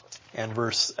 and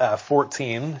verse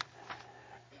 14,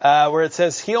 where it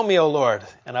says, heal me, O Lord,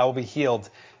 and I will be healed.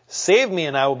 Save me,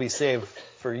 and I will be saved,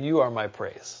 for you are my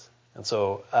praise. And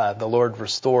so the Lord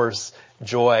restores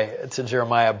joy to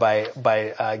Jeremiah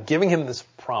by giving him this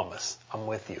promise. I'm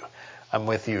with you. I'm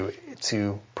with you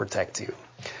to protect you.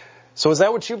 So is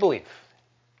that what you believe?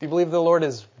 Do you believe the Lord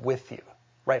is with you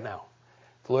right now?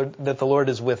 That the Lord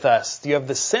is with us? Do you have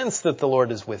the sense that the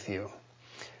Lord is with you?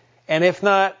 And if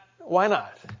not, why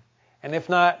not? And if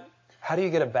not, how do you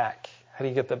get it back? How do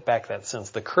you get back that sense,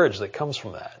 the courage that comes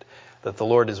from that the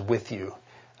Lord is with you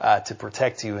to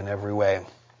protect you in every way?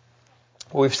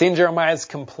 Well, we've seen Jeremiah's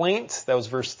complaint. That was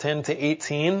verse 10 to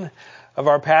 18 of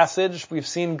our passage. We've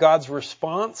seen God's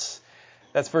response.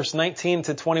 That's verse 19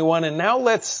 to 21. And now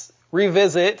let's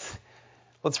revisit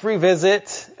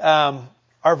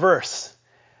our verse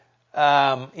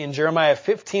in Jeremiah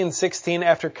 15:16.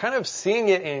 After kind of seeing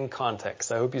it in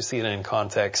context, I hope you see it in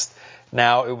context.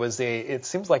 Now it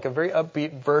seems like a very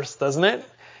upbeat verse, doesn't it?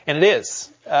 And it is,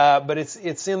 but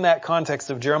it's in that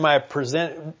context of Jeremiah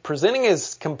presenting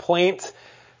his complaint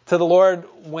to the Lord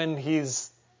when he's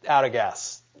out of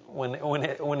gas, when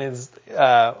he's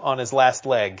on his last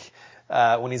leg,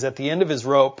 when he's at the end of his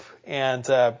rope, and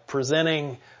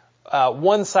presenting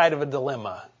one side of a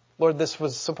dilemma. Lord, this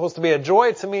was supposed to be a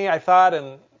joy to me, I thought,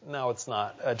 and now it's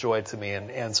not a joy to me,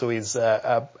 and so he's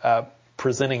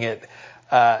presenting it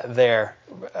there.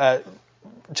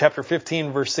 Chapter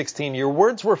 15, verse 16, your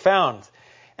words were found,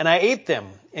 and I ate them,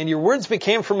 and your words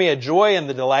became for me a joy and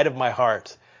the delight of my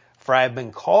heart. For I have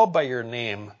been called by your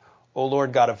name, O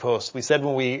Lord God of hosts. We said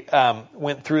when we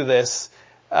went through this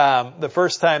the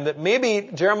first time that maybe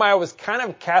Jeremiah was kind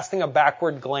of casting a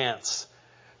backward glance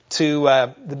to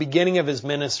the beginning of his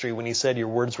ministry when he said, your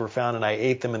words were found, and I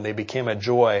ate them, and they became a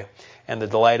joy and the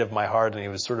delight of my heart. And he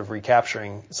was sort of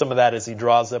recapturing some of that as he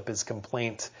draws up his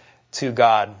complaint to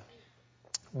God.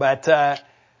 But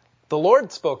the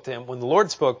Lord spoke to him. When the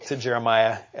Lord spoke to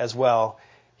Jeremiah as well,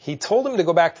 he told him to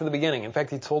go back to the beginning. In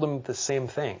fact, he told him the same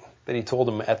thing that he told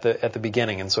him at the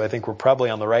beginning. And so I think we're probably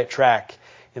on the right track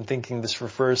in thinking this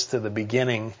refers to the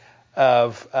beginning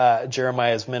of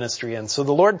Jeremiah's ministry. And so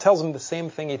the Lord tells him the same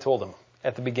thing he told him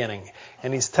at the beginning.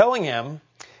 And he's telling him,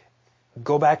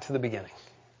 go back to the beginning.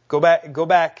 Go back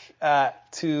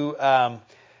to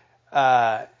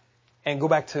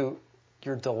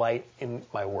your delight in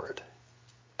my word.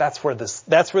 That's where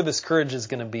this courage is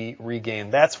going to be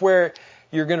regained. That's where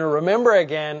you're going to remember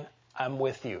again, I'm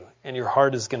with you, and your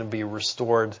heart is going to be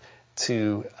restored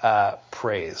to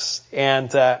praise.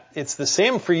 And it's the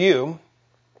same for you.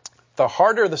 The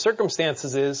harder the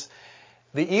circumstances is,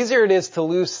 the easier it is to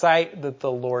lose sight that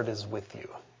the Lord is with you.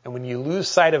 And when you lose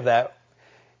sight of that,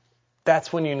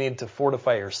 that's when you need to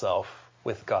fortify yourself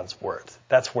with God's word.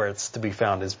 That's where it's to be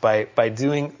found, is by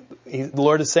doing, the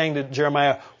Lord is saying to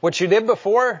Jeremiah, what you did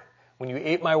before, when you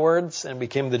ate my words and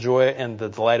became the joy and the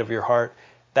delight of your heart,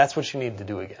 that's what you need to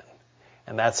do again.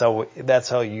 And that's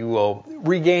how you will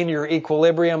regain your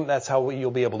equilibrium. That's how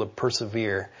you'll be able to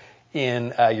persevere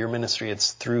in your ministry.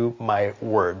 It's through my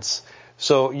words.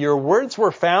 So your words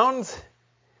were found,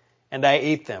 and I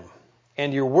ate them.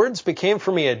 And your words became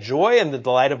for me a joy and the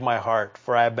delight of my heart,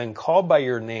 for I have been called by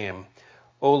your name,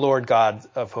 O Lord God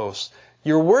of hosts.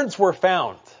 Your words were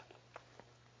found.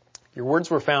 Your words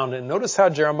were found. And notice how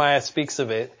Jeremiah speaks of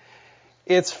it.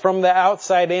 It's from the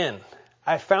outside in.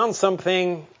 I found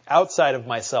something outside of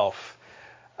myself.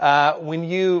 When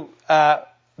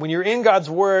you're in God's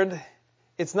word,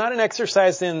 it's not an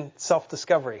exercise in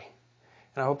self-discovery.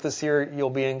 And I hope this year you'll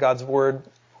be in God's word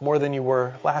more than you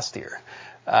were last year,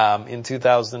 in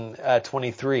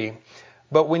 2023.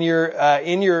 But when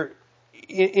you're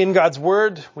in God's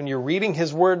word, when you're reading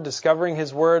his word, discovering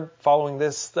his word, following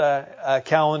this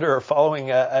calendar or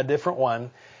following a different one,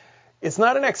 it's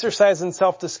not an exercise in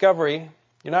self-discovery.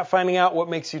 You're not finding out what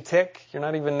makes you tick. You're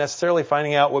not even necessarily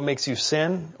finding out what makes you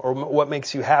sin or what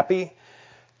makes you happy.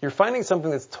 You're finding something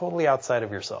that's totally outside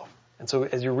of yourself. And so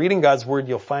as you're reading God's word,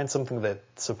 you'll find something that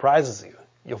surprises you.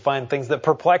 You'll find things that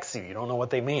perplex you. You don't know what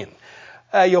they mean.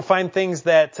 you'll find things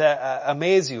that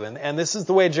amaze you. And this is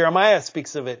the way Jeremiah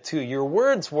speaks of it too. Your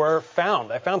words were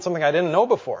found. I found something I didn't know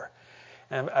before.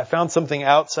 And I found something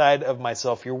outside of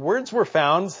myself. Your words were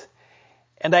found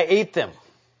and I ate them.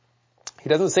 He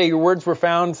doesn't say your words were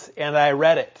found and I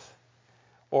read it.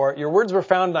 Or your words were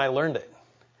found and I learned it.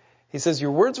 He says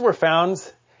your words were found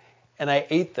and I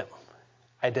ate them.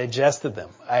 I digested them.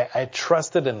 I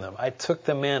trusted in them. I took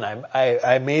them in.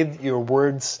 I made your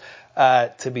words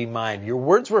to be mine. Your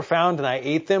words were found and I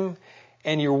ate them,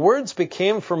 and your words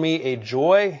became for me a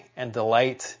joy and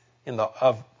delight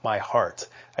of my heart.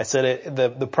 I said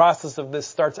the process of this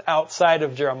starts outside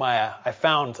of Jeremiah. I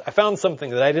found something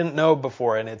that I didn't know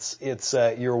before, and it's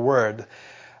your word.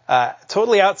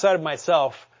 Totally outside of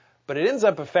myself, but it ends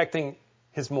up affecting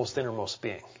his most innermost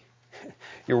being.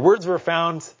 Your words were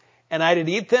found and I did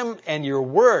eat them, and your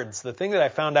words, the thing that I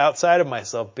found outside of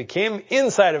myself, became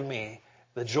inside of me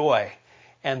the joy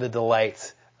and the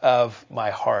delight of my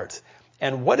heart.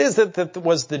 And what is it that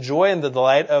was the joy and the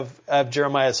delight of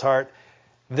Jeremiah's heart?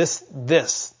 This,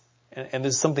 and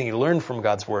this is something he learned from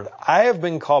God's word. I have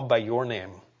been called by your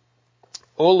name,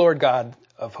 O Lord God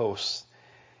of hosts.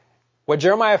 What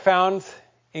Jeremiah found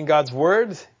in God's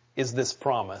word is this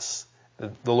promise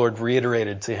that the Lord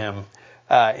reiterated to him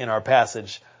in our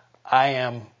passage. I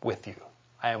am with you.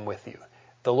 I am with you.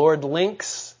 The Lord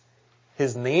links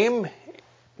his name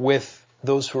with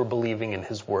those who are believing in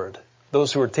his word.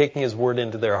 Those who are taking his word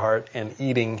into their heart and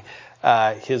eating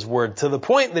his word. To the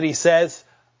point that he says,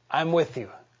 I'm with you.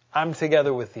 I'm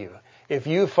together with you. If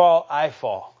you fall, I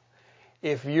fall.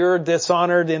 If you're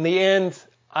dishonored in the end,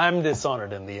 I'm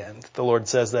dishonored in the end. The Lord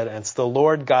says that, and it's the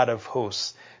Lord God of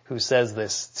hosts who says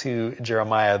this to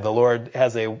Jeremiah. The Lord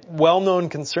has a well-known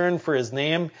concern for his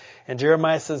name, and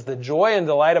Jeremiah says, the joy and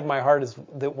delight of my heart is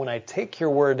that when I take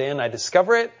your word in, I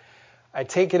discover it, I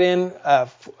take it in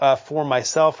for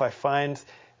myself, I find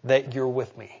that you're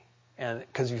with me. And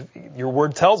because your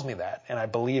word tells me that, and I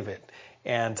believe it.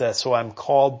 And so I'm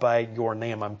called by your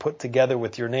name. I'm put together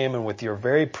with your name and with your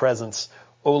very presence,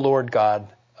 O Lord God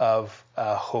of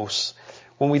hosts.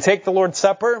 When we take the Lord's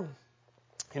Supper,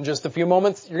 in just a few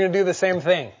moments, you're going to do the same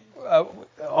thing,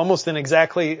 almost in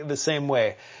exactly the same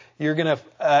way. You're going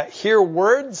to hear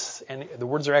words, and the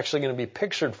words are actually going to be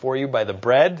pictured for you by the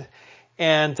bread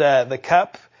and the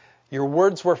cup. Your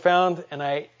words were found, and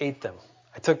I ate them.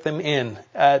 I took them in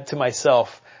to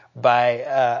myself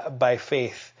by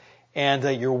faith. And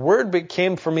your word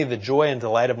became for me the joy and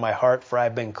delight of my heart, for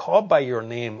I've been called by your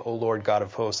name, O Lord God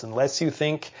of hosts. Unless you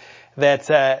think that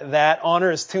that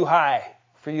honor is too high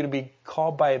for you to be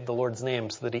called by the Lord's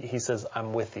name, so that he says,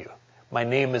 I'm with you. My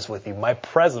name is with you. My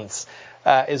presence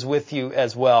is with you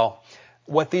as well.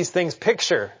 What these things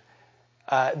picture,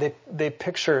 they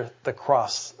picture the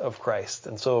cross of Christ.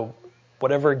 And so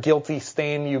whatever guilty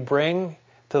stain you bring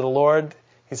to the Lord,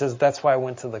 he says, that's why I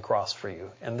went to the cross for you.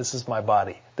 And this is my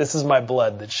body. This is my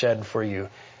blood that's shed for you.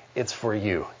 It's for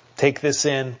you. Take this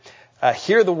in.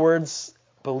 Hear the words.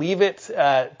 Believe it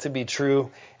to be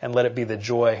true, and let it be the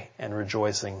joy and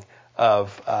rejoicing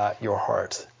of your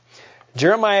heart.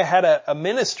 Jeremiah had a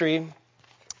ministry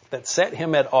that set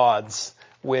him at odds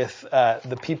with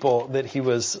the people that he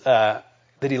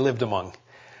lived among.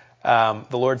 The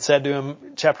Lord said to him,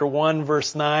 chapter 1,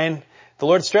 verse 9, the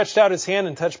Lord stretched out his hand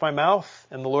and touched my mouth,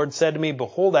 and the Lord said to me,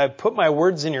 behold, I have put my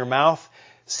words in your mouth.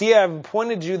 See, I have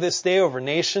appointed you this day over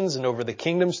nations and over the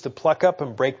kingdoms to pluck up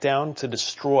and break down, to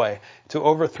destroy, to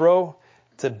overthrow,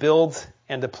 to build,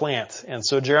 and to plant. And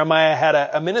so Jeremiah had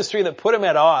a ministry that put him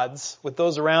at odds with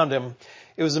those around him.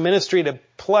 It was a ministry to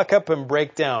pluck up and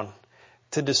break down,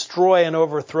 to destroy and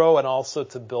overthrow, and also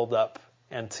to build up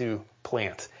and to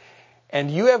plant. And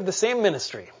you have the same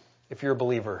ministry if you're a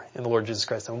believer in the Lord Jesus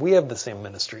Christ. And we have the same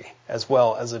ministry as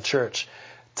well as a church,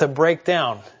 to break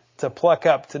down, to pluck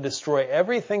up, to destroy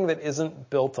everything that isn't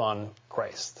built on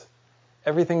Christ.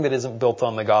 Everything that isn't built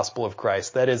on the gospel of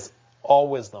Christ. That is all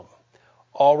wisdom,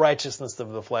 all righteousness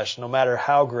of the flesh, no matter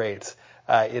how great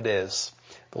it is.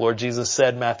 The Lord Jesus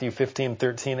said, Matthew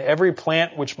 15:13, every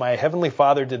plant which my heavenly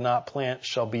Father did not plant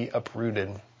shall be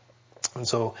uprooted. And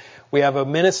so we have a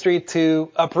ministry to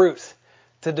uproot,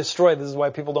 to destroy. This is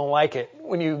why people don't like it.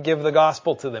 When you give the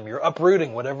gospel to them, you're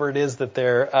uprooting whatever it is that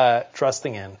they're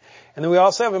trusting in. And then we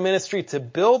also have a ministry to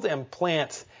build and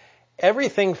plant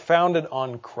everything founded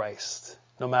on Christ,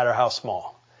 no matter how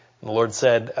small. And the Lord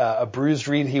said, a bruised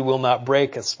reed he will not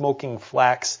break, a smoking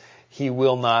flax he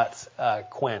will not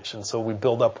quench. And so we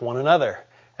build up one another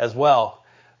as well.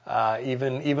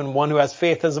 Even one who has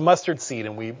faith as a mustard seed,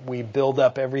 and we build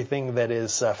up everything that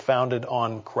is founded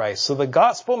on Christ. So the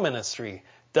gospel ministry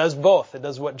does both. It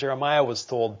does what Jeremiah was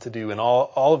told to do in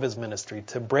all of his ministry,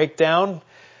 to break down,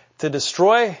 to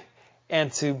destroy,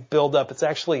 and to build up. It's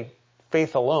actually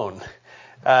faith alone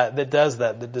that does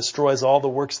that destroys all the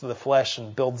works of the flesh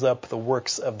and builds up the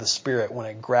works of the Spirit when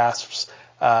it grasps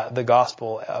the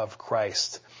gospel of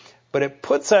Christ. But it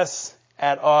puts us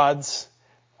at odds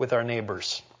with our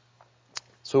neighbors.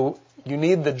 So you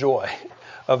need the joy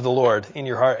of the Lord in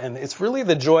your heart. And it's really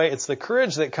the joy, it's the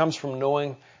courage that comes from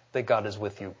knowing that God is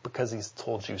with you because He's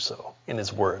told you so in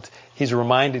His Word. He's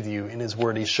reminded you in His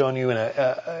Word. He's shown you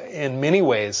in many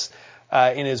ways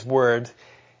in His Word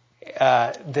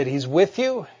that He's with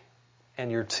you,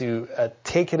 and you're to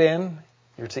take it in,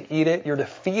 you're to eat it, you're to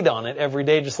feed on it every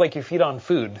day, just like you feed on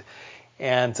food,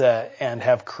 and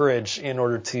have courage in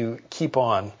order to keep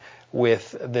on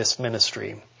with this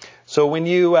ministry. So when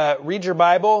you read your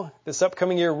Bible this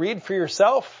upcoming year, read for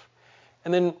yourself,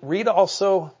 and then read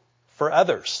also for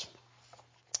others.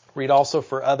 Read also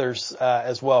for others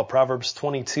as well. Proverbs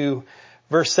 22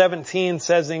 verse 17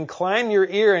 says, "Incline your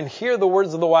ear and hear the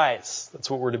words of the wise." That's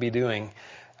what we're to be doing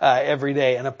every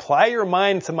day. "And apply your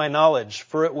mind to my knowledge,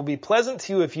 for it will be pleasant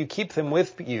to you if you keep them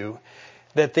with you,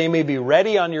 that they may be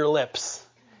ready on your lips."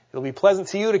 It'll be pleasant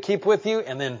to you to keep with you,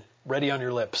 and then ready on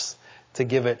your lips to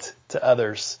give it to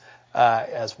others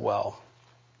as well.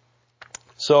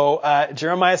 So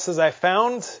Jeremiah says, "I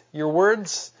found your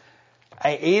words.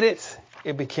 I ate it.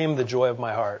 It became the joy of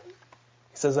my heart."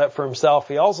 He says that for himself.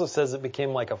 He also says it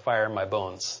became like a fire in my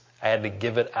bones. I had to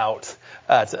give it out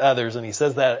to others. And he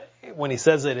says that when he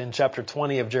says it in chapter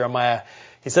 20 of Jeremiah,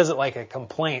 he says it like a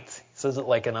complaint. He says it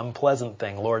like an unpleasant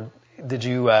thing. "Lord, did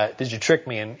you trick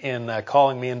me in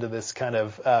calling me into this kind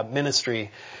of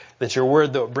ministry? That your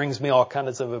word that brings me all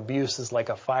kinds of abuse is like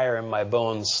a fire in my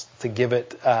bones to give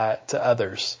it to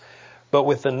others." But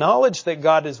with the knowledge that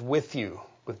God is with you,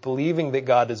 with believing that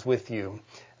God is with you,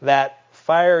 that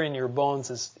fire in your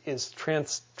bones is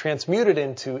transmuted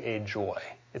into a joy.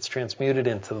 It's transmuted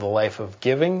into the life of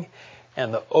giving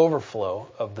and the overflow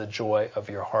of the joy of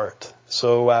your heart.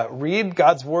 So read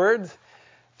God's word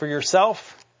for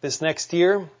yourself this next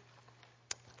year.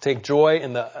 Take joy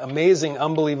in the amazing,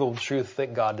 unbelievable truth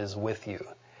that God is with you.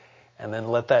 And then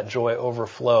let that joy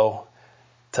overflow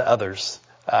to others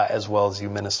as well as you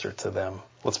minister to them.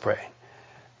 Let's pray.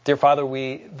 Dear Father,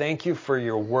 we thank you for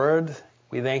your word.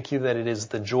 We thank you that it is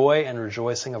the joy and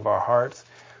rejoicing of our heart.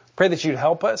 Pray that you'd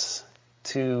help us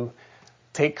to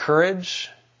take courage,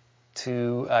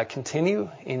 to continue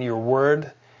in your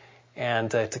word,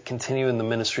 and to continue in the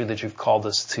ministry that you've called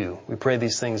us to. We pray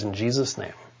these things in Jesus'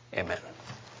 name. Amen.